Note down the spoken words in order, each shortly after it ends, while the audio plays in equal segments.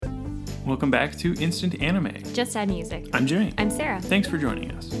Welcome back to Instant Anime. Just Add Music. I'm Jimmy. I'm Sarah. Thanks for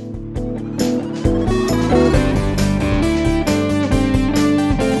joining us.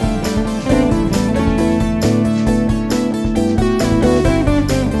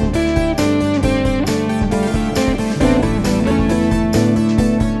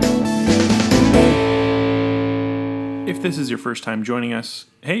 If this is your first time joining us,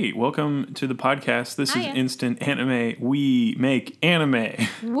 hey, welcome to the podcast. This Hiya. is Instant Anime. We make anime.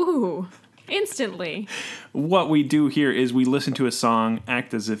 Woo! Instantly. What we do here is we listen to a song,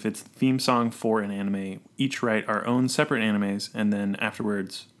 act as if it's the theme song for an anime, each write our own separate animes, and then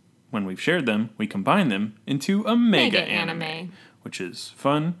afterwards, when we've shared them, we combine them into a mega anime, which is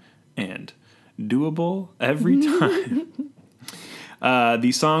fun and doable every time.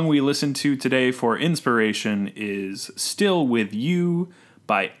 The song we listened to today for inspiration is Still With You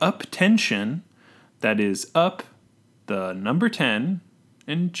by Up Tension. That is Up, the number 10,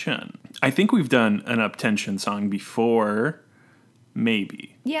 and Chun. I think we've done an Up Tension song before,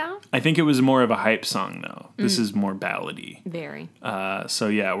 maybe. Yeah. I think it was more of a hype song, though. This is more ballady. Very. So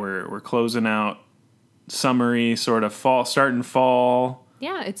yeah, we're closing out summery, sort of fall, starting fall.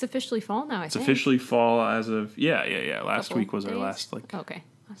 Yeah, it's officially fall now, I It's think. officially fall as of, yeah. Last Couple week was our days? last, Okay.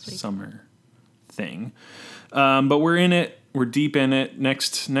 Last week. summer thing. But we're in it. We're deep in it.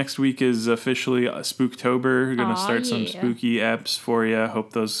 Next week is officially Spooktober. We're going to start some yeah. spooky eps for you.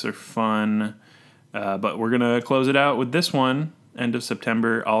 Hope those are fun. But we're going to close it out with this one. End of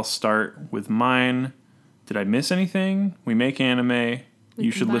September. I'll start with mine. Did I miss anything? We make anime.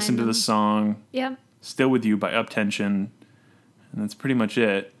 You should combine listen to the them. song Yeah. Still With You by Up Tension. And that's pretty much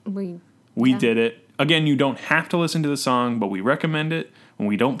it. We yeah. did it. Again, you don't have to listen to the song, but we recommend it when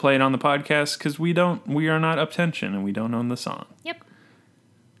we don't play it on the podcast because we are not Up Tension and we don't own the song. Yep.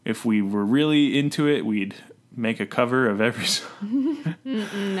 If we were really into it, we'd make a cover of every song.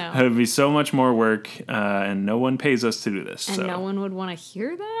 No. It would be so much more work, and no one pays us to do this. And so. no one would want to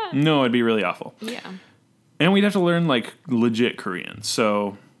hear that? No, it'd be really awful. Yeah. And we'd have to learn, like, legit Korean.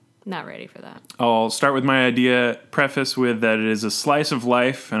 So Not ready for that. I'll start with my idea, preface with that it is a slice of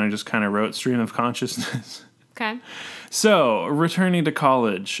life, and I just kind of wrote stream of consciousness. Okay. So, returning to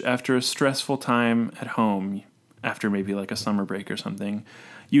college after a stressful time at home, after maybe like a summer break or something,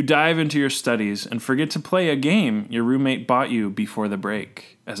 you dive into your studies and forget to play a game your roommate bought you before the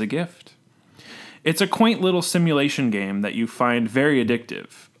break as a gift. It's a quaint little simulation game that you find very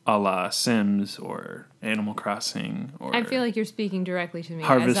addictive, a la Sims or Animal Crossing or I feel like you're speaking directly to me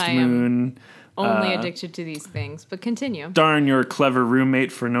Harvest as I am Moon. only addicted to these things. But continue. Darn your clever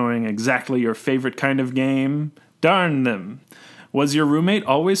roommate for knowing exactly your favorite kind of game. Darn them. Was your roommate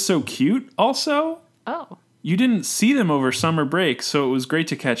always so cute also? Oh. You didn't see them over summer break, so it was great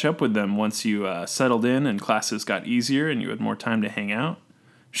to catch up with them once you settled in and classes got easier and you had more time to hang out.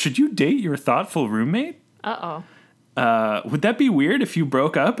 Should you date your thoughtful roommate? Uh-oh. Would that be weird if you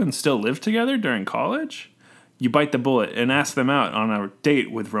broke up and still lived together during college? You bite the bullet and ask them out on a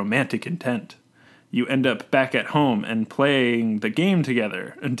date with romantic intent. You end up back at home and playing the game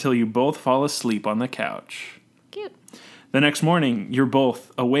together until you both fall asleep on the couch. Cute. The next morning, you're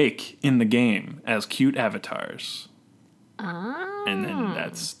both awake in the game as cute avatars. Ah. And then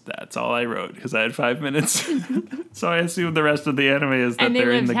that's all I wrote because I had 5 minutes. So I assume the rest of the anime is that And they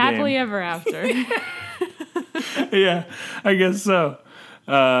they're in lived the happily game. ever after. Yeah, I guess so.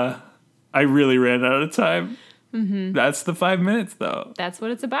 I really ran out of time. Mm-hmm. That's the 5 minutes, though. That's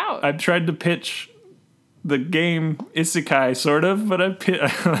what it's about. I tried to pitch the game Isekai, sort of, but I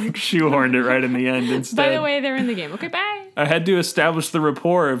like shoehorned it right in the end instead. By the way, they're in the game. Okay, bye. I had to establish the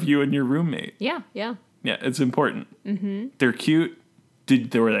rapport of you and your roommate. Yeah. Yeah, it's important. Mm-hmm. They're cute.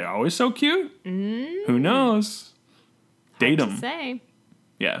 Were they always so cute? Mm-hmm. Who knows? Date Hard to them. say.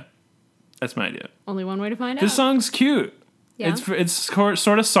 Yeah, that's my idea. Only one way to find out. This song's cute. Yeah. It's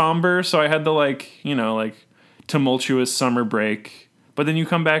sort of somber, so I had the like tumultuous summer break. But then you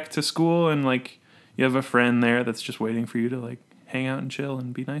come back to school and like you have a friend there that's just waiting for you to like hang out and chill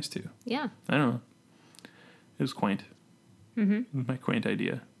and be nice to. Yeah. I don't know. It was quaint. Mm-hmm. It was my quaint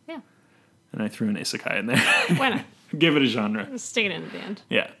idea. Yeah. And I threw an isekai in there. Why not? Give it a genre. Stick it in at the end.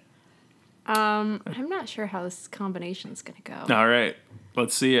 Yeah. I'm not sure how this combination's gonna go. All right.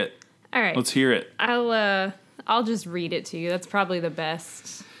 Let's see it. All right. Let's hear it. I'll just read it to you. That's probably the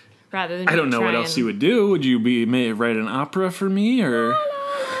best. Rather than I don't know what else you would do. Would you write an opera for me or?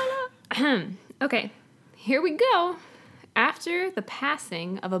 Okay, here we go. After the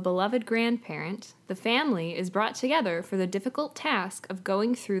passing of a beloved grandparent, the family is brought together for the difficult task of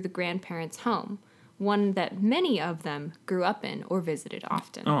going through the grandparents' home, one that many of them grew up in or visited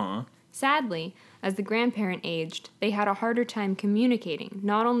often. Aw. Sadly, as the grandparent aged, they had a harder time communicating,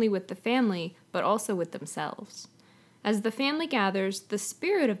 not only with the family, but also with themselves. As the family gathers, the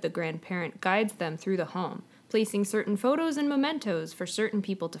spirit of the grandparent guides them through the home, placing certain photos and mementos for certain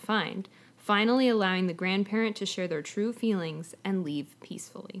people to find, finally allowing the grandparent to share their true feelings and leave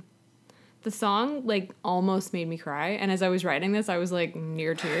peacefully. The song, almost made me cry, and as I was writing this, I was,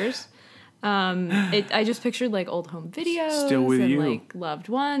 near tears. I just pictured, old home videos Still with and, you. Loved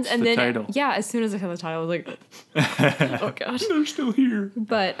ones. It's and the then, title. yeah, as soon as I saw the title, I was like, oh, gosh. They're still here.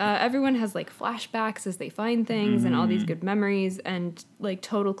 But everyone has, flashbacks as they find things and all these good memories and,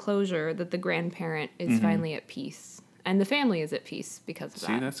 total closure that the grandparent is finally at peace. And the family is at peace because of that.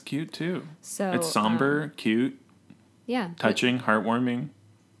 See, that's cute, too. So It's somber, cute, yeah. but touching, heartwarming.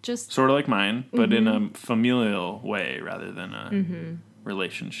 Just, Sort of like mine, but in a familial way rather than a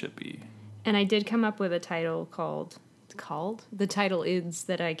relationship-y. and I did come up with a title called? The title is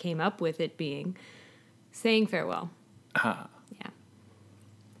that I came up with it being Saying Farewell. Ah, Yeah.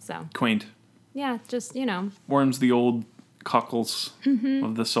 So, quaint. yeah, just, Warms the old cockles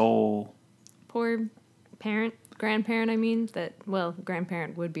of the soul. poor grandparent,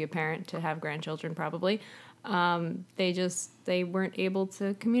 grandparent would be a parent to have grandchildren probably. They weren't able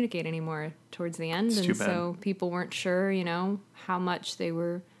to communicate anymore towards the end. It's And too bad. so people weren't sure, how much they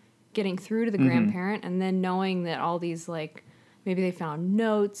were getting through to the grandparent. And then knowing that all these, maybe they found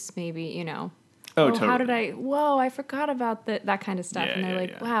notes, maybe, Oh, how totally. did I forgot about that kind of stuff. Yeah, and they're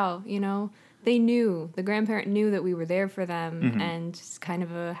yeah, yeah. wow, they knew, the grandparent knew that we were there for them, Mm-hmm. and it's kind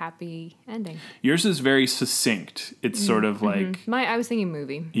of a happy ending. Yours is very succinct. It's sort of like, I was thinking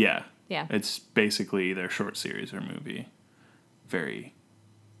movie. yeah. Yeah. It's basically either short series or movie.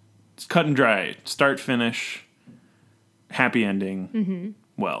 It's cut and dry. Start, finish, happy ending.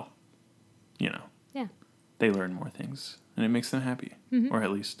 Mm-hmm. Well, Yeah. they learn more things, and it makes them happy, or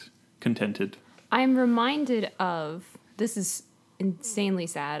at least contented. I'm reminded of, this is insanely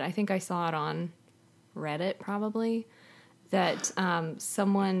sad. I think I saw it on Reddit probably, that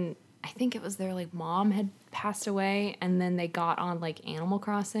someone, I think it was their mom had passed away, and then they got on Animal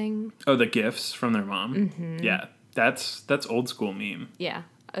Crossing. Oh, the gifts from their mom? Yeah, that's old school meme. Yeah,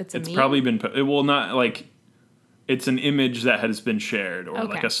 it's It's meme. probably been, not it's an image that has been shared, or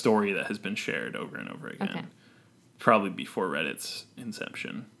Okay. a story that has been shared over and over again. Okay. Probably before Reddit's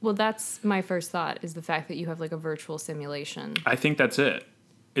inception. Well, that's my first thought, is the fact that you have a virtual simulation. I think that's it.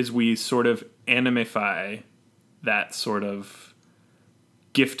 Is we sort of animify that sort of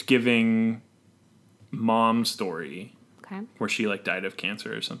gift-giving mom story Okay. where she died of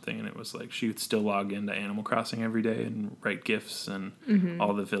cancer or something, and it was she would still log into Animal Crossing every day and write gifts, and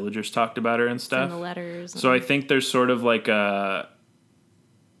all the villagers talked about her and stuff. Send the letters. So I think there's sort of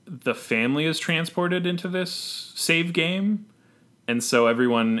the family is transported into this save game, and so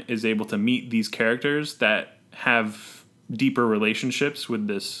everyone is able to meet these characters that have deeper relationships with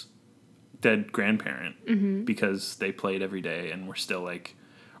this dead grandparent because they played every day and were still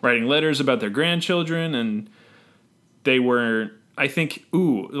writing letters about their grandchildren, and they were, I think,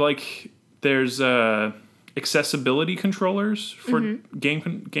 there's accessibility controllers for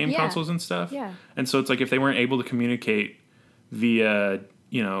game Yeah. consoles and stuff. Yeah. And so it's if they weren't able to communicate via,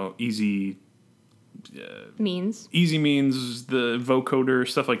 easy means. means, the vocoder,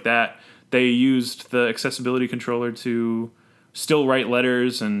 stuff like that, they used the accessibility controller to still write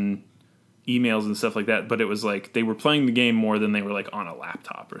letters and emails and stuff like that, but it was they were playing the game more than they were on a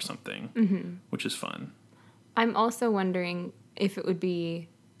laptop or something, which is fun. I'm also wondering if it would be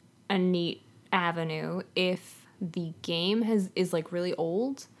a neat avenue if the game is really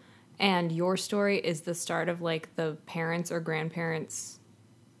old and your story is the start of the parents or grandparents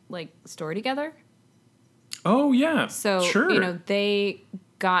story together. Oh yeah, So sure. they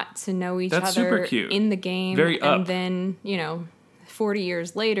got to know each That's other super cute. in the game, Very and up. then 40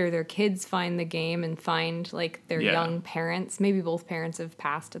 years later, their kids find the game and find their Yeah. young parents. Maybe both parents have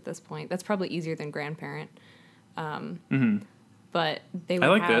passed at this point. That's probably easier than grandparent. But they would I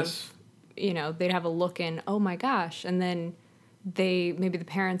like have, this. They'd have a look in, oh my gosh, and then maybe the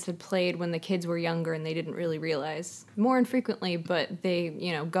parents had played when the kids were younger and they didn't really realize more infrequently, but they,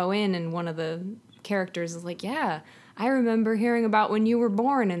 go in and one of the characters is yeah, I remember hearing about when you were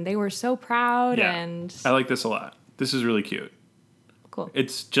born and they were so proud. Yeah. And I like this a lot. This is really cute. cool.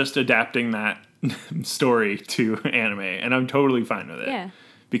 It's just adapting that story to anime, and I'm totally fine with it. Yeah.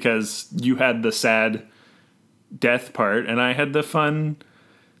 Because you had the sad death part, and I had the fun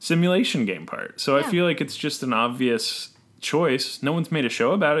simulation game part. So I Yeah. feel it's just an obvious choice. No one's made a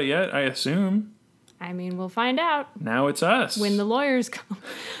show about it yet, I assume. I mean, we'll find out Now it's us. when the lawyers come.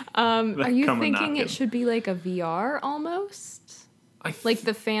 Are you Come thinking a-knocking. it should be a VR almost? Like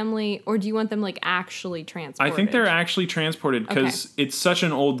the family, or do you want them like actually transported? I think they're actually transported because it's such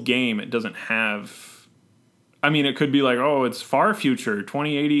an old game. It doesn't have. I mean, it could be like, oh, it's far future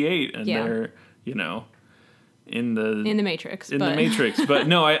 2088, and they're in the Matrix. The Matrix. But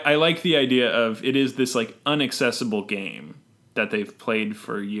no, I like the idea of it is this like unaccessible game that they've played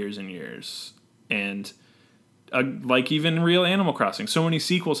for years and years, and like even real Animal Crossing, so many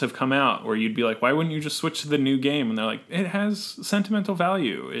sequels have come out where you'd be like, why wouldn't you just switch to the new game? And they're like, it has sentimental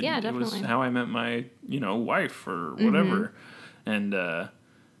value. Definitely. It was how I met my wife or whatever, and I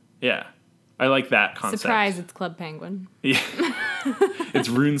like that concept. Surprise! It's Club Penguin. Yeah, it's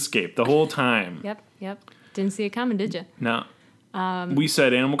RuneScape the whole time. Yep. Didn't see it coming, did you? No. We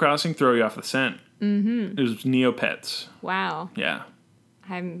said Animal Crossing throw you off the scent. Mm-hmm. It was Neopets. Wow. Yeah.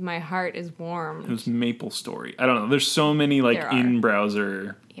 My heart is warm. It was Maple Story. I don't know. There's so many like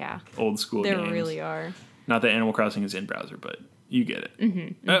in-browser old school games. There really are. Not that Animal Crossing is in-browser, but you get it.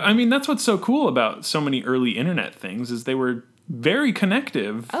 Mm-hmm. I mean, that's what's so cool about so many early internet things is they were very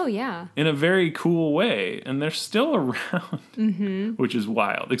connective. Oh, yeah. In a very cool way. And they're still around, which is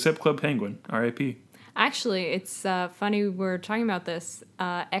wild. Except Club Penguin, R.I.P. Actually, it's funny we're talking about this.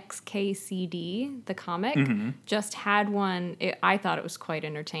 XKCD, the comic, just had one. I thought it was quite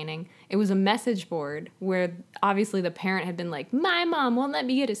entertaining. It was a message board where obviously the parent had been like, my mom won't let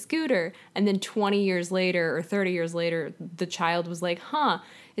me get a scooter. And then 20 years later or 30 years later, the child was like,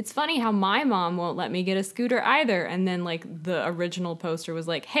 it's funny how my mom won't let me get a scooter either. And then like the original poster was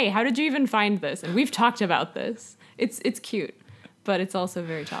like, hey, how did you even find this? And we've talked about this. It's cute. But it's also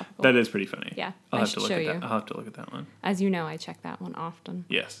very topical. That is pretty funny. Yeah, I'll I have should to look show at you. that. I'll have to look at that one. As you know, I check that one often.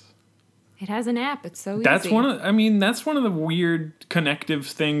 Yes. It has an app. It's so that's easy. That's one of the weird connective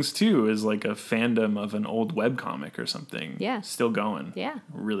things too, is like a fandom of an old webcomic or something. Yeah. Still going. Yeah.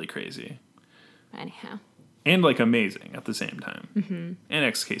 Really crazy. Anyhow. And like amazing at the same time. Mm-hmm.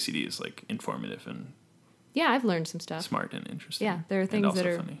 And XKCD is like informative and yeah, I've learned some stuff. Smart and interesting. Yeah, there are things that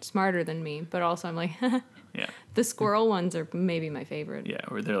are funny. Smarter than me, but also I'm like, yeah. The squirrel ones are maybe my favorite. Yeah,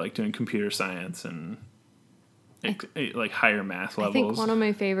 where they're like doing computer science and like higher math levels. I think one of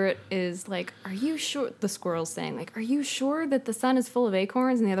my favorite is like, are you sure, the squirrel's saying like, are you sure that the sun is full of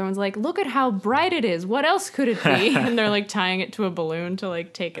acorns? And the other one's like, look at how bright it is. What else could it be? And they're like tying it to a balloon to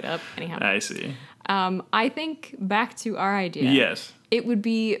like take it up. Anyhow. I see. I think back to our idea. Yes. It would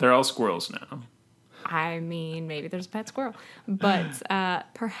be. They're all squirrels now. I mean, maybe there's a pet squirrel, but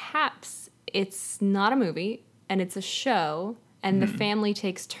perhaps it's not a movie and it's a show, and the family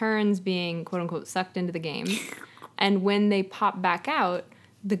takes turns being quote unquote sucked into the game, and when they pop back out,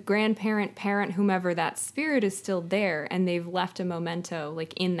 the grandparent, parent, whomever, that spirit is still there, and they've left a memento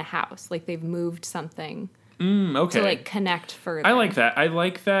like in the house, like they've moved something. Okay. To like connect further. I like that. I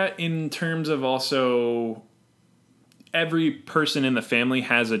like that in terms of also. Every person in the family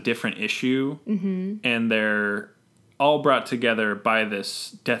has a different issue, and they're all brought together by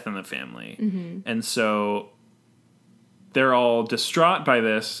this death in the family. And so they're all distraught by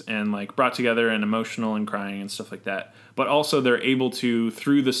this and like brought together and emotional and crying and stuff like that. But also they're able to,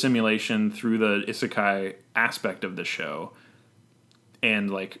 through the simulation, through the isekai aspect of the show,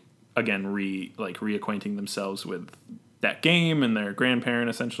 and like, again, reacquainting themselves with that game and their grandparent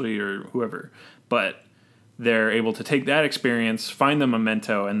essentially or whoever. But they're able to take that experience, find the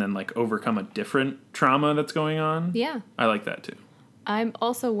memento, and then like overcome a different trauma that's going on. Yeah. I like that too. I'm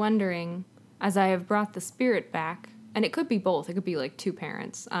also wondering, as I have brought the spirit back, and it could be both, it could be like two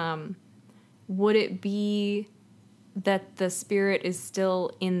parents, would it be that the spirit is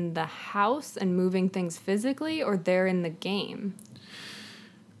still in the house and moving things physically, or they're in the game?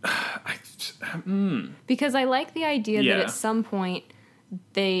 Because I like the idea that at some point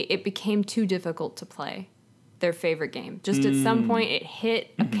it became too difficult to play their favorite game. Just at some point it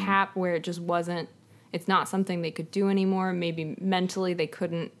hit a cap where it just wasn't, it's not something they could do anymore. Maybe mentally they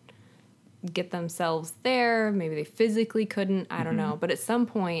couldn't get themselves there. Maybe they physically couldn't. I don't know. But at some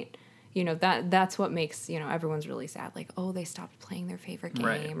point, that's what makes, everyone's really sad. Like, oh, they stopped playing their favorite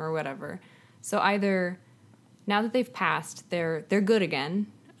game or whatever. So either now that they've passed, they're good again.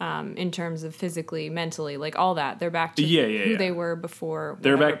 In terms of physically, mentally, like all that. They're back to who they were before.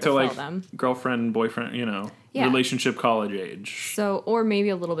 They're back to like them. Girlfriend, boyfriend, relationship, college age. So, or maybe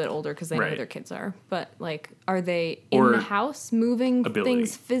a little bit older because they know who their kids are. But like, are they in the house moving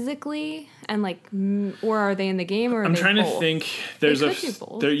things physically and like, or are they in the game? Or I'm trying both? to think.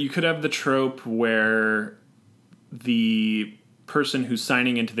 You could have the trope where the person who's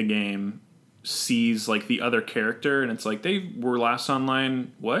signing into the game sees like the other character, and it's like they were last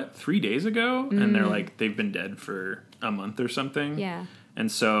online 3 days ago, and they're like they've been dead for a month or something. Yeah,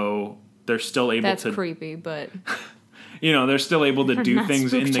 and so they're still able to. That's creepy, but they're still able to do Not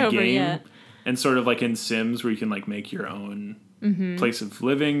things in the Spooktober game. yet. And sort of like in Sims where you can like make your own place of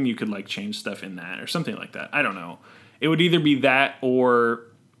living. You could like change stuff in that or something like that. I don't know. It would either be that or,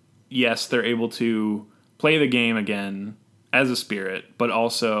 yes, they're able to play the game again as a spirit, but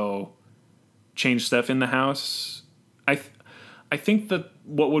also change stuff in the house. I think that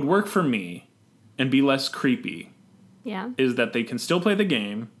what would work for me and be less creepy is that they can still play the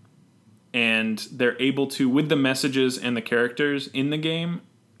game and they're able to, with the messages and the characters in the game,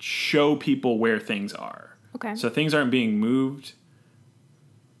 show people where things are. Okay. So things aren't being moved.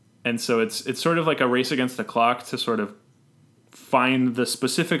 And so it's sort of like a race against the clock to sort of find the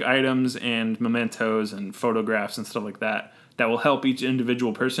specific items and mementos and photographs and stuff like that will help each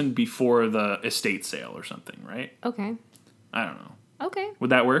individual person before the estate sale or something, right? Okay. I don't know. Okay. Would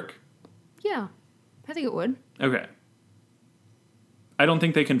that work? Yeah. I think it would. Okay. I don't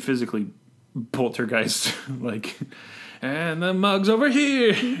think they can physically poltergeist, like, and the mug's over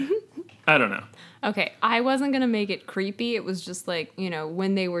here. I don't know. Okay. I wasn't going to make it creepy. It was just like,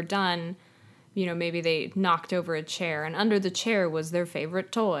 when they were done, maybe they knocked over a chair and under the chair was their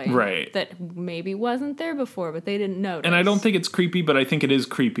favorite toy. Right. That maybe wasn't there before, but they didn't notice. And I don't think it's creepy, but I think it is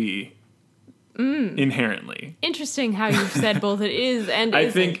creepy inherently. Interesting how you've said both it is and I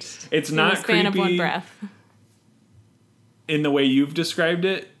isn't think it's in not the span of one creepy breath. in the way you've described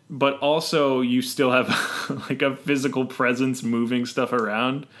it, but also you still have like a physical presence moving stuff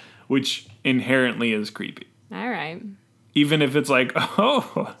around, which inherently is creepy. All right. Even if it's like,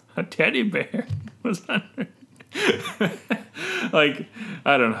 oh, a teddy bear was under. Like,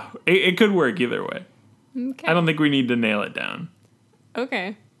 I don't know. It could work either way. Okay. I don't think we need to nail it down.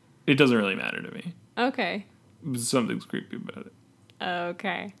 Okay. It doesn't really matter to me. Okay. Something's creepy about it.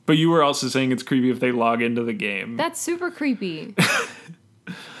 Okay. But you were also saying it's creepy if they log into the game. That's super creepy.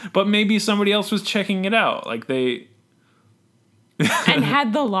 But maybe somebody else was checking it out. Like they... And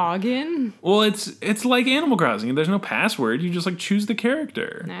had the login? Well, it's like Animal Crossing. There's no password. You just like choose the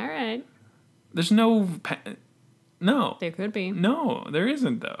character. All right. There's no... No. There could be. No, there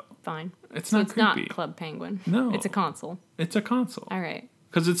isn't though. Fine. It's So not it's creepy. not Club Penguin. No. It's a console. It's a console. All right.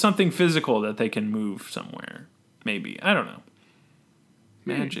 Because it's something physical that they can move somewhere. Maybe. I don't know.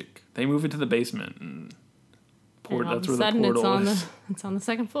 Magic. They move it to the basement and And all that's of a where the sudden portal it's is. it's on the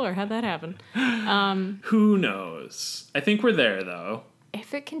second floor. How'd that happen? Who knows? I think we're there though.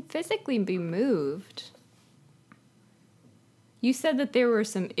 If it can physically be moved. You said that there were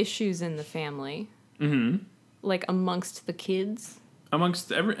some issues in the family. Mm-hmm. Like amongst the kids.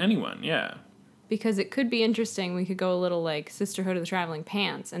 Amongst anyone, yeah. Because it could be interesting. We could go a little like Sisterhood of the Traveling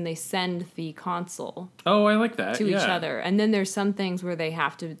Pants, and they send the console Oh, I like that. to yeah. each other. And then there's some things where they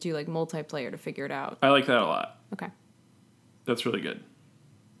have to do like multiplayer to figure it out. I like that a lot. Okay. That's really good.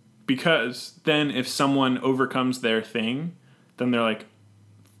 Because then if someone overcomes their thing, then they're like,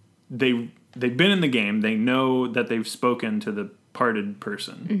 they've been in the game, they know that they've spoken to the parted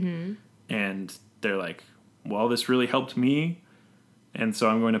person. Mm-hmm. And they're like, well, this really helped me. And so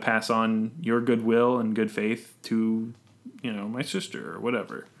I'm going to pass on your goodwill and good faith to, my sister or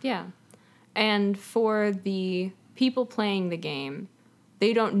whatever. Yeah. And for the people playing the game,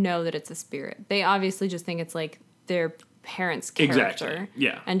 they don't know that it's a spirit. They obviously just think it's like their parents' character. Exactly.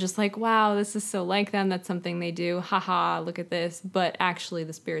 Yeah. And just like, wow, this is so like them. That's something they do. Haha, look at this. But actually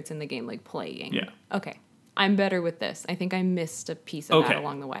the spirit's in the game like playing. Yeah. Okay. I'm better with this. I think I missed a piece of that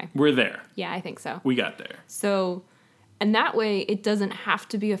along the way. We're there. Yeah, I think so. We got there. So, and that way it doesn't have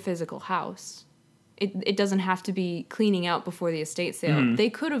to be a physical house. It doesn't have to be cleaning out before the estate sale. Mm-hmm.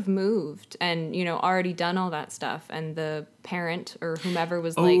 They could have moved and, already done all that stuff. And the parent or whomever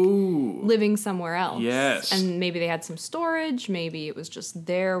was like living somewhere else. Yes. And maybe they had some storage. Maybe it was just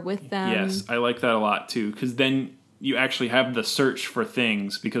there with them. Yes, I like that a lot too. Because then you actually have the search for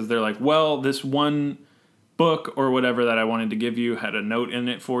things because they're like, well, this one book or whatever that I wanted to give you had a note in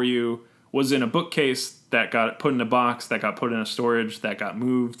it for you, was in a bookcase that got put in a box, that got put in a storage, that got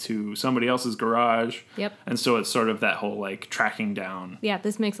moved to somebody else's garage. Yep. And so it's sort of that whole like tracking down. Yeah,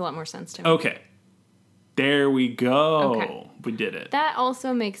 this makes a lot more sense to me. Okay. There we go. Okay. We did it. That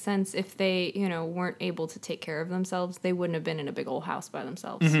also makes sense if they, weren't able to take care of themselves. They wouldn't have been in a big old house by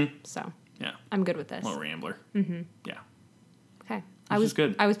themselves. Mm-hmm. So yeah. I'm good with this. Little rambler. Mm-hmm. Yeah. Okay. This is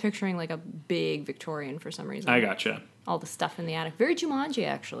good. I was picturing like a big Victorian for some reason. I gotcha. All the stuff in the attic. Very Jumanji,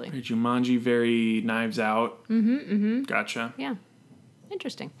 actually. Very Jumanji, very Knives Out. Mm-hmm, mm-hmm. Gotcha. Yeah.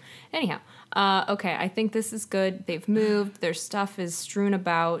 Interesting. Anyhow, okay, I think this is good. They've moved. Their stuff is strewn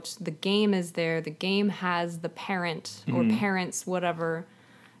about. The game is there. The game has the parent or parents, whatever.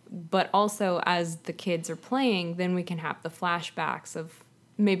 But also, as the kids are playing, then we can have the flashbacks of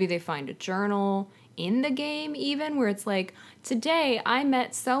maybe they find a journal in the game even, where it's like, today I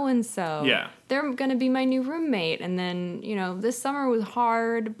met so-and-so. Yeah. They're going to be my new roommate. And then, this summer was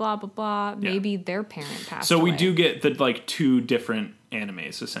hard, blah, blah, blah. Maybe their parent passed So we away. do get the, like, two different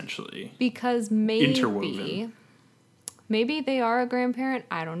animes, essentially. Because Interwoven. maybe they are a grandparent.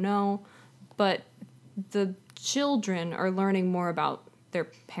 I don't know. But the children are learning more about their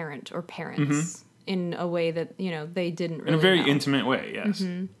parent or parents in a way that, they didn't really In a very know. intimate way, yes.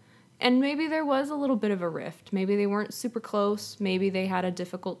 And maybe there was a little bit of a rift. Maybe they weren't super close. Maybe they had a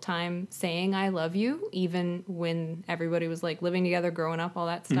difficult time saying I love you, even when everybody was like living together, growing up, all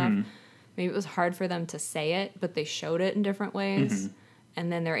that stuff. Maybe it was hard for them to say it, but they showed it in different ways.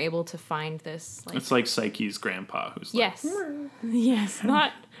 And then they're able to find this. Like, It's like Psyche's grandpa, who's like... yes. Yes.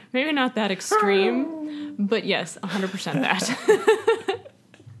 Maybe not that extreme, but yes, 100% that.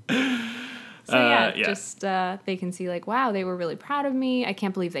 So just they can see like, wow, they were really proud of me. I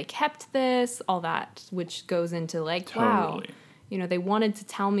can't believe they kept this, all that, which goes into like, wow, they wanted to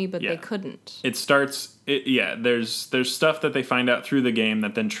tell me, but they couldn't. It starts, there's stuff that they find out through the game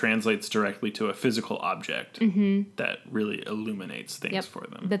that then translates directly to a physical object that really illuminates things for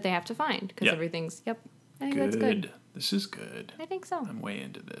them. That they have to find, because everything's, I think Good. that's good. This is good. I think so. I'm way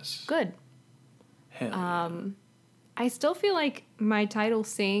into this. Good. Hell yeah. I still feel like my title,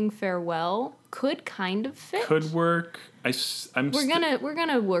 Saying Farewell, could kind of fit. Could work. We're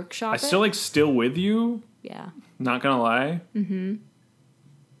gonna workshop it. I still like Still With You. Yeah. Not gonna lie.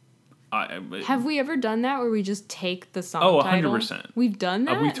 Have we ever done that where we just take the song Oh, title? 100%. We've done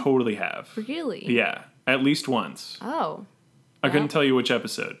that? We totally have. Really? Yeah. At least once. Oh. I couldn't tell you which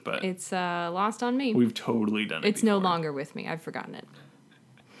episode, but It's lost on me. we've totally done it It's no before. longer with me. I've forgotten it.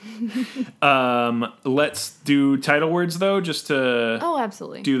 Let's do title words, though, just to Oh,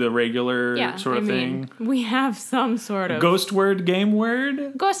 absolutely. do the regular sort of thing. We have some sort of... Ghost word, game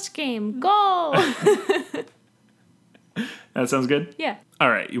word? Ghost game, go! That sounds good? Yeah. All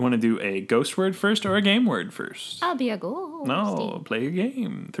right, you want to do a ghost word first or a game word first? I'll be a ghost. No, play a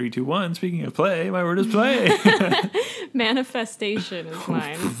game. 3, 2, 1. Speaking of play, my word is play. Manifestation is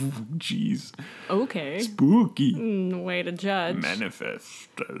mine. Jeez. Okay. Spooky. Way to judge.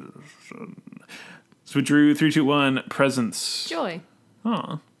 Manifestation. Switcheroo, 3, 2, 1. Presence. Joy.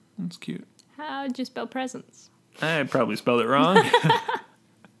 Aw, that's cute. How'd you spell presents? I probably spelled it wrong.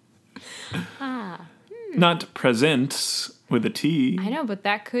 Not presents with a T. I know, but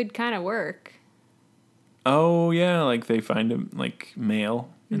that could kind of work. Oh, yeah, like they find him, like,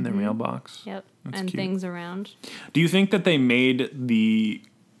 mail in their mailbox. Yep. That's and cute. things around. Do you think that they made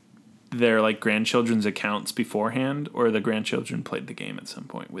their, like, grandchildren's accounts beforehand, or the grandchildren played the game at some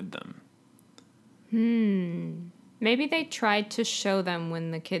point with them? Maybe they tried to show them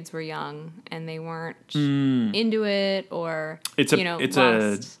when the kids were young and they weren't into it, or, It's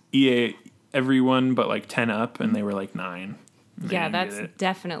lost. a EA everyone but, like, 10 up, and they were, like, 9. Yeah, that's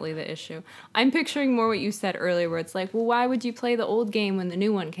definitely the issue. I'm picturing more what you said earlier, where it's like, well, why would you play the old game when the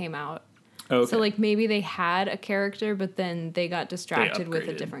new one came out? Okay. So, like, maybe they had a character, but then they got distracted with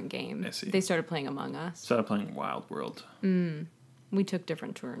a upgraded. different game. I see. They started playing Among Us. Started playing Wild World. We took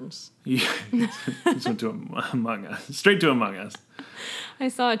different turns. Yeah. Just went to Among Us. Straight to Among Us. I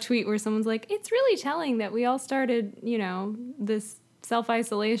saw a tweet where someone's like, it's really telling that we all started, this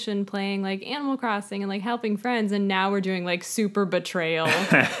self-isolation playing, like, Animal Crossing and, like, helping friends, and now we're doing, like, super betrayal.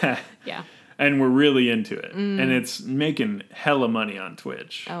 Yeah. And we're really into it. And it's making hella money on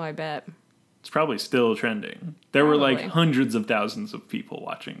Twitch. Oh, I bet. It's probably still trending. There were, like, Probably. hundreds of thousands of people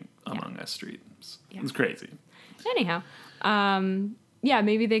watching Among Us streams. Yeah. It's crazy. Anyhow,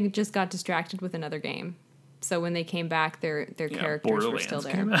 maybe they just got distracted with another game. So when they came back, their characters were still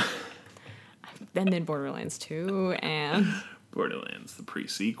there. Came out. And then Borderlands 2 and Borderlands, the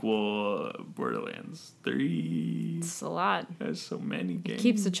pre-sequel, Borderlands 3. it's a lot. There's so many games.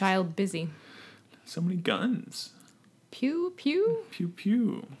 Keeps a child busy. So many guns. Pew, pew. Pew,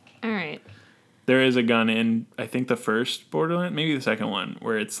 pew. All right. There is a gun in, I think, the first Borderlands, maybe the second one,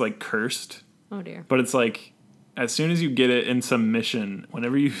 where it's, like, cursed. Oh, dear. But it's, like, as soon as you get it in some mission,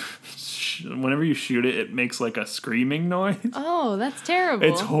 whenever you shoot it, it makes, like, a screaming noise. Oh, that's terrible.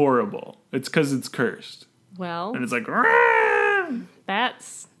 It's horrible. It's because it's cursed. Well, And it's like, "Rah!"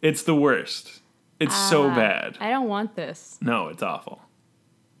 that's... It's the worst. It's so bad. I don't want this. No, it's awful.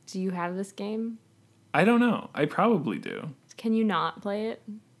 Do you have this game? I don't know. I probably do. Can you not play it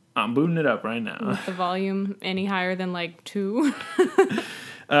I'm booting it up right now. with the volume any higher than, like, 2?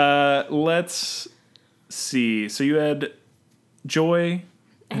 Let's see. So you had joy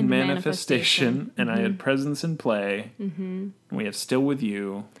and manifestation, and I had presence and play. Mm-hmm. And we have still with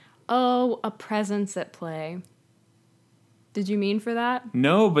you. Oh, a presence at play. Did you mean for that?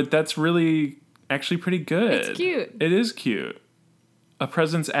 No, but that's really actually pretty good. It's cute. It is cute. A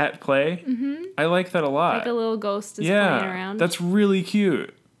presence at play. Mm-hmm. I like that a lot. Like a little ghost is playing around. That's really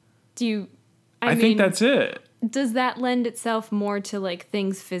cute. Do you... I think that's it. Does that lend itself more to, like,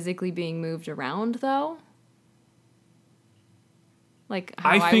 things physically being moved around, though? Like how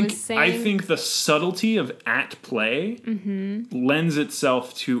I was saying? I think the subtlety of at play lends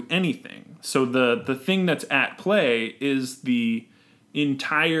itself to anything. So the thing that's at play is the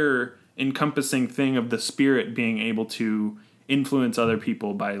entire encompassing thing of the spirit being able to influence other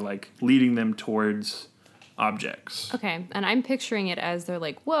people by, like, leading them towards objects. Okay, and I'm picturing it as they're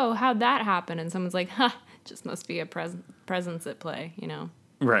like, whoa, how'd that happen? And someone's like, just must be a presence at play, you know?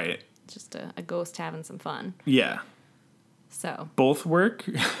 Right. Just a ghost having some fun. Yeah. So. Both work.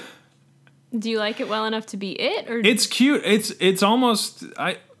 Do you like it well enough to be it? Or It's cute. It's almost...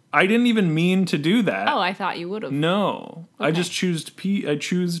 I didn't even mean to do that. Oh, I thought you would have. No. Okay. I just choose the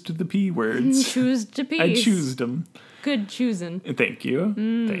P words. Choose to P's. I choose them. Good choosing. Thank you.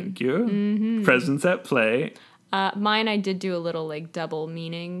 Thank you. Mm-hmm. Presence at play. Mine, I did do a little, like, double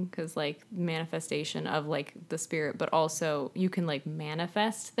meaning, because, like, manifestation of, like, the spirit, but also you can, like,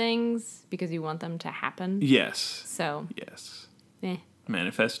 manifest things because you want them to happen. Yes. So. Yes. Eh.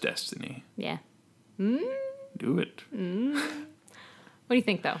 Manifest destiny. Yeah. Do it. What do you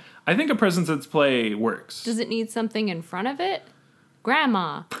think, though? I think a presence at play works. Does it need something in front of it?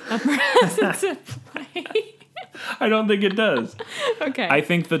 Grandma. A presence at play. I don't think it does. Okay. I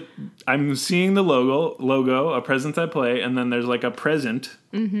think that I'm seeing the logo, a presence at play, and then there's, like, a present.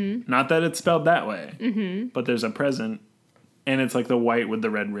 Mm-hmm. Not that it's spelled that way, but there's a present, and it's, like, the white with the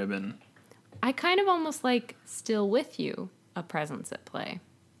red ribbon. I kind of almost like still with you, a presence at play.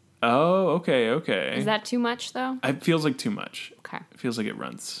 Oh, okay. Is that too much, though? It feels like too much. Okay. It feels like it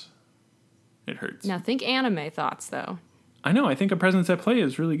runs. It hurts. Now think anime thoughts, though. I know. I think a presence at play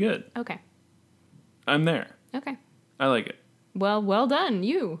is really good. Okay. I'm there. Okay. I like it. Well done,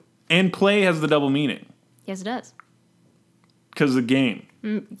 you. And play has the double meaning. Yes, it does. Because the game.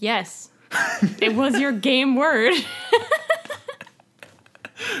 Yes. It was your game word.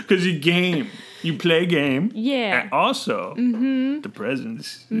 Because you game. You play game. Yeah. And also, the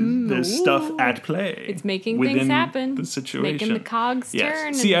presence is the stuff at play. It's making things happen. The situation. Making the cogs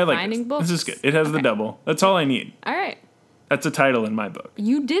turn. See, I like finding this. books. This is good. It has the double. That's all I need. All right. That's a title in my book.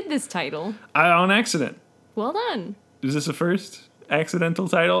 You did this title. On accident. Well done. Is this a first accidental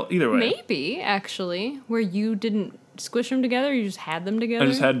title? Either way. Maybe, actually, where you didn't squish them together, you just had them together. I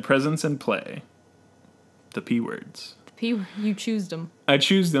just had presence and play. The P words. The P, you choose them. I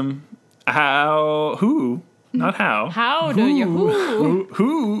choose them. How? Who? Not how. How do you?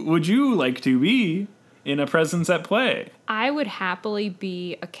 Who would you like to be in a presence at play? I would happily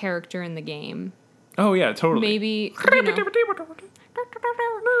be a character in the game. Oh yeah, totally. Maybe,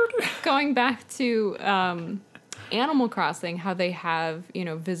 going back to Animal Crossing, how they have,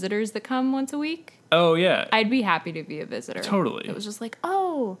 visitors that come once a week. Oh yeah. I'd be happy to be a visitor. Totally. It was just like,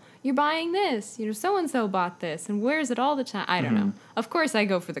 oh, you're buying this. So-and-so bought this and wears it all the time. I don't know. Of course I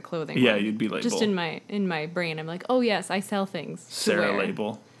go for the clothing. Yeah, one. you'd be label. Just in my brain, I'm like, oh yes, I sell things. Sarah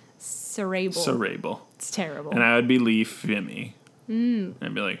label. Sarable. It's terrible. And I would be Leaf Vimy.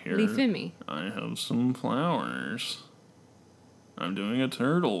 I'd be like, here, Leaf Vimy. I have some flowers. I'm doing a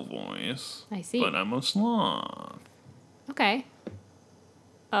turtle voice. I see. But I'm a sloth. Okay.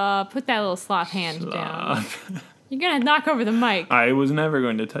 Put that little sloth hand down. You're gonna knock over the mic. I was never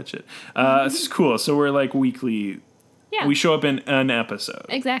going to touch it. This is cool. So we're like weekly. Yeah. We show up in an episode.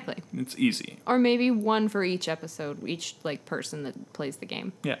 Exactly. It's easy. Or maybe one for each episode, each person that plays the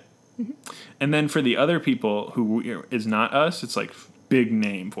game. Yeah. And then for the other people who is not us, it's like big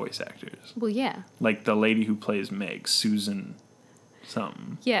name voice actors. Well, yeah. Like the lady who plays Meg, Susan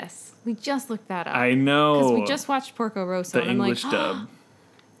something. Yes. We just looked that up. I know. Because we just watched Porco Rosso. The English dub.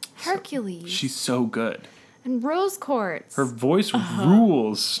 Hercules. She's so good. And Rose Quartz. Her voice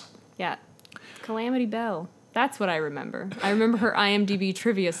rules. Yeah. Calamity Bell. That's what I remember. I remember her IMDb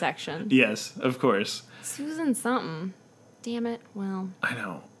trivia section. Yes, of course. Susan something. Damn it. Well. I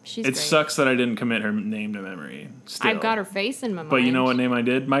know. She's it great. sucks that I didn't commit her name to memory. Still. I've got her face in my mind. But you know what name I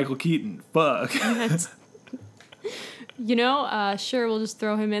did? Michael Keaton. Fuck. Sure, we'll just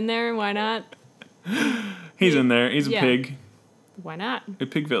throw him in there. Why not? He's in there. He's a pig. Why not? A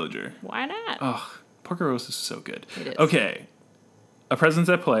pig villager. Why not? Oh, Porco Rosso is so good. It is. Okay. A Presence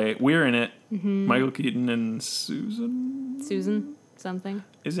at Play. We're in it. Michael Keaton and Susan something.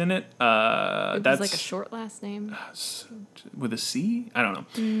 is in it. It That's was like a short last name. with a C? I don't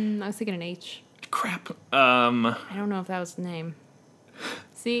know. I was thinking an H. Crap. I don't know if that was the name.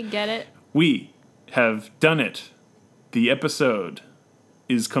 See, get it? We have done it. The episode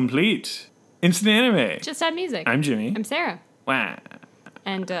is complete. Instant Anime. Just Add Music. I'm Jimmy. I'm Sarah. Wow.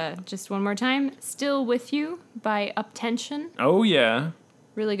 And just one more time, Still With You by Uptension. Oh, yeah.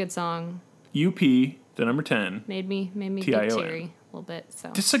 Really good song. UP, the number 10. Made me get TION. teary a little bit. So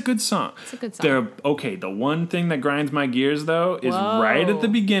This is a good song. it's a good song. The one thing that grinds my gears, though, is Whoa. right at the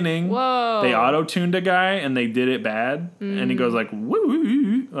beginning. Whoa. They auto-tuned a guy, and they did it bad. And he goes like,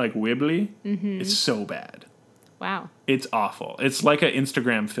 woo, like wibbly. It's so bad. Wow. It's awful. It's like an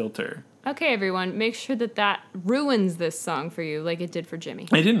Instagram filter. Okay, everyone, make sure that ruins this song for you like it did for Jimmy.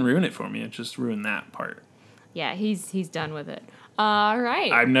 It didn't ruin it for me. It just ruined that part. Yeah, he's done with it. All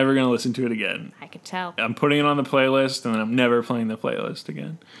right. I'm never going to listen to it again. I could tell. I'm putting it on the playlist, and then I'm never playing the playlist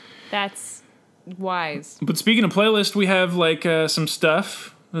again. That's wise. But speaking of playlist, we have like some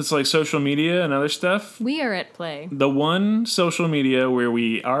stuff that's like social media and other stuff. We are at play. The one social media where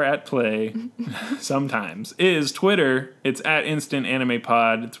we are at play sometimes is Twitter. It's at Instant Anime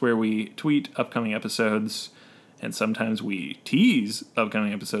Pod. It's where we tweet upcoming episodes, and sometimes we tease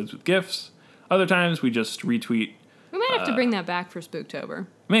upcoming episodes with GIFs. Other times we just retweet. We might have to bring that back for Spooktober.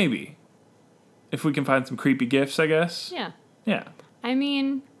 Maybe. If we can find some creepy GIFs, I guess. Yeah. Yeah. I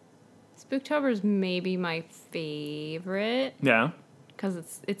mean, Spooktober's maybe my favorite Yeah.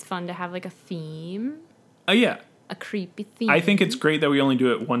 because it's fun to have like a theme, Yeah. a creepy theme. I think it's great that we only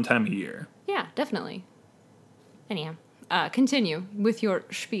do it one time a year. Yeah, definitely. Anyhow, continue with your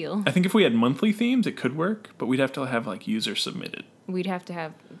spiel. I think if we had monthly themes, it could work, but we'd have to have like user submitted. We'd have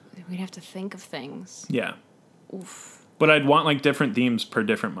to think of things. Yeah. Oof. But I'd want like different themes per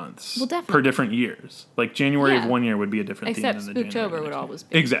different months. Well, definitely. Per different years. Like January Yeah. of one year would be a different Except theme than the January Spooktober of would next year. always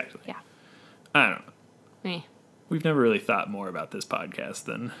be. Exactly. Yeah. I don't know. Eh. We've never really thought more about this podcast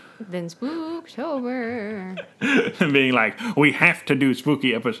than Then Spooktober. being like, we have to do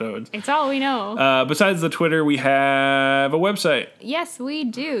spooky episodes. It's all we know. Besides the Twitter, we have a website. Yes, we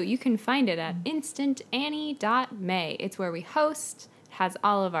do. You can find it at instantannie.may. It's where we host. It has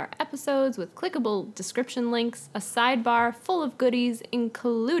all of our episodes with clickable description links, a sidebar full of goodies,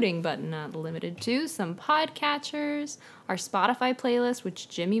 including but not limited to some podcatchers, our Spotify playlist, which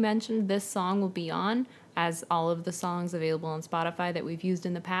Jimmy mentioned this song will be on, as all of the songs available on Spotify that we've used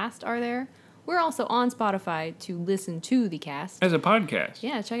in the past are there. We're also on Spotify to listen to the cast. As a podcast.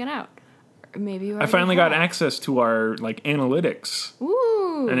 Yeah, check it out. Or maybe you I already finally got have. access to our like analytics.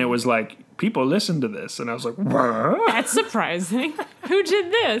 Ooh. And it was like, people listen to this. And I was like, what? That's surprising. Who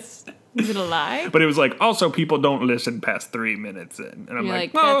did this? Is it a lie? But it was like, also people don't listen past 3 minutes in. And I'm You're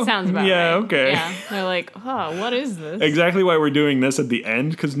like, like, oh, that sounds about yeah, right. okay. Yeah. They're like, oh, what is this? Exactly why we're doing this at the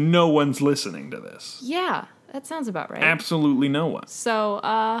end, because no one's listening to this. Yeah, that sounds about right. Absolutely no one. So,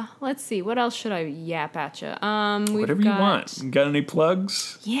 let's see. What else should I yap at you? Whatever you want. Got any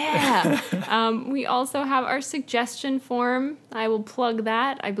plugs? Yeah. We also have our suggestion form. I will plug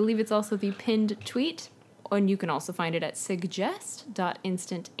that. I believe it's also the pinned tweet. And you can also find it at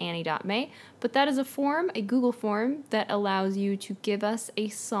suggest.instantannie.may. But that is a form, a Google form, that allows you to give us a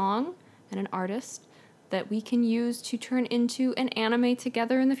song and an artist that we can use to turn into an anime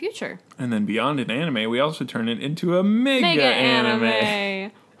together in the future. And then beyond an anime, we also turn it into a mega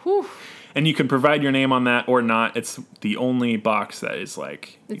anime. Whew. And you can provide your name on that or not. It's the only box that is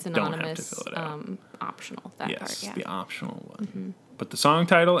like, It's you don't have to anonymous, fill it out. optional, that Yes, part, yeah. the optional one. But the song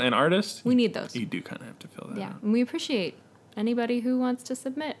title and artist, We need those. you do kind of have to fill that Yeah, out. and we appreciate anybody who wants to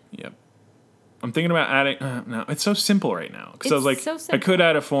submit. Yep. I'm thinking about adding. No, it's so simple right now. Because I was like, It's so I simple. could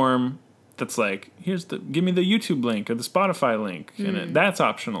add a form that's like, give me the YouTube link or the Spotify link, and that's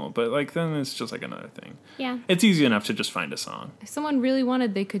optional. But like, then it's just like another thing. Yeah. It's easy enough to just find a song If someone really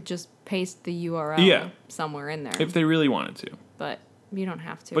wanted, they could just paste the URL Yeah. somewhere in there. if they really wanted to. But you don't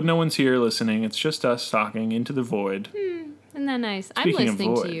have to. But no one's here listening. It's just us talking into the void. Isn't that nice? Speaking I'm of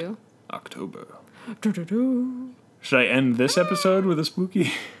listening void, to you. October. Do-do-do. Should I end this episode with a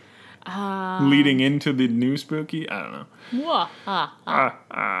spooky? Leading into the new spooky? I don't know. Whoa. How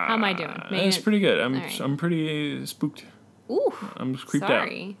am I doing? It's pretty good. All right. I'm pretty spooked. Ooh. I'm creeped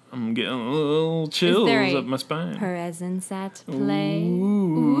Sorry. out. I'm getting a little chills there a up my spine. Presence at play.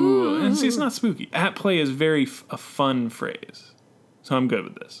 Ooh. And see, it's not spooky. At play is very a fun phrase. So I'm good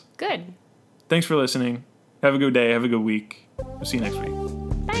with this. Good. Thanks for listening. Have a good day. Have a good week. We'll see you next week.